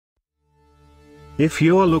If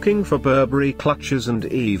you're looking for Burberry clutches and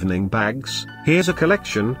evening bags, here's a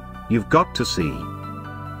collection you've got to see.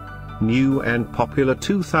 New and popular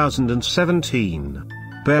 2017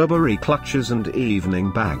 Burberry clutches and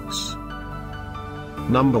evening bags.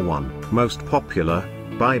 Number 1, most popular,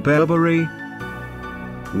 by Burberry.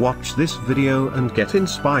 Watch this video and get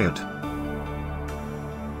inspired.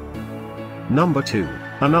 Number 2,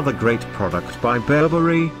 another great product by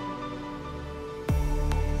Burberry.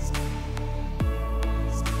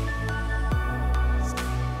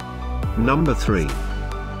 Number 3.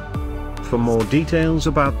 For more details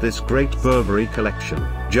about this great Burberry collection,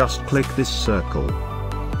 just click this circle.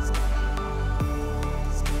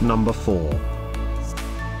 Number 4.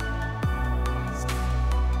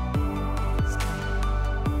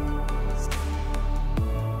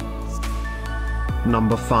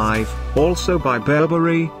 Number 5, also by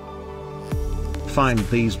Burberry. Find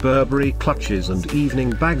these Burberry clutches and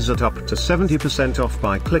evening bags at up to 70% off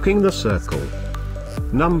by clicking the circle.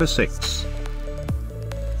 Number 6.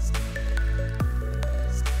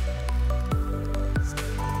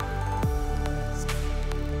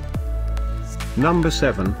 Number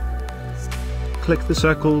 7. Click the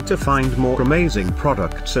circle to find more amazing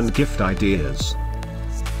products and gift ideas.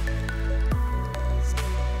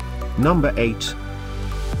 Number 8.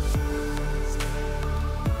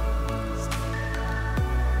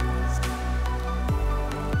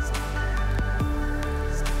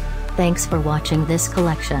 Thanks for watching this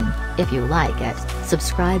collection. If you like it,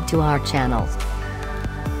 subscribe to our channel.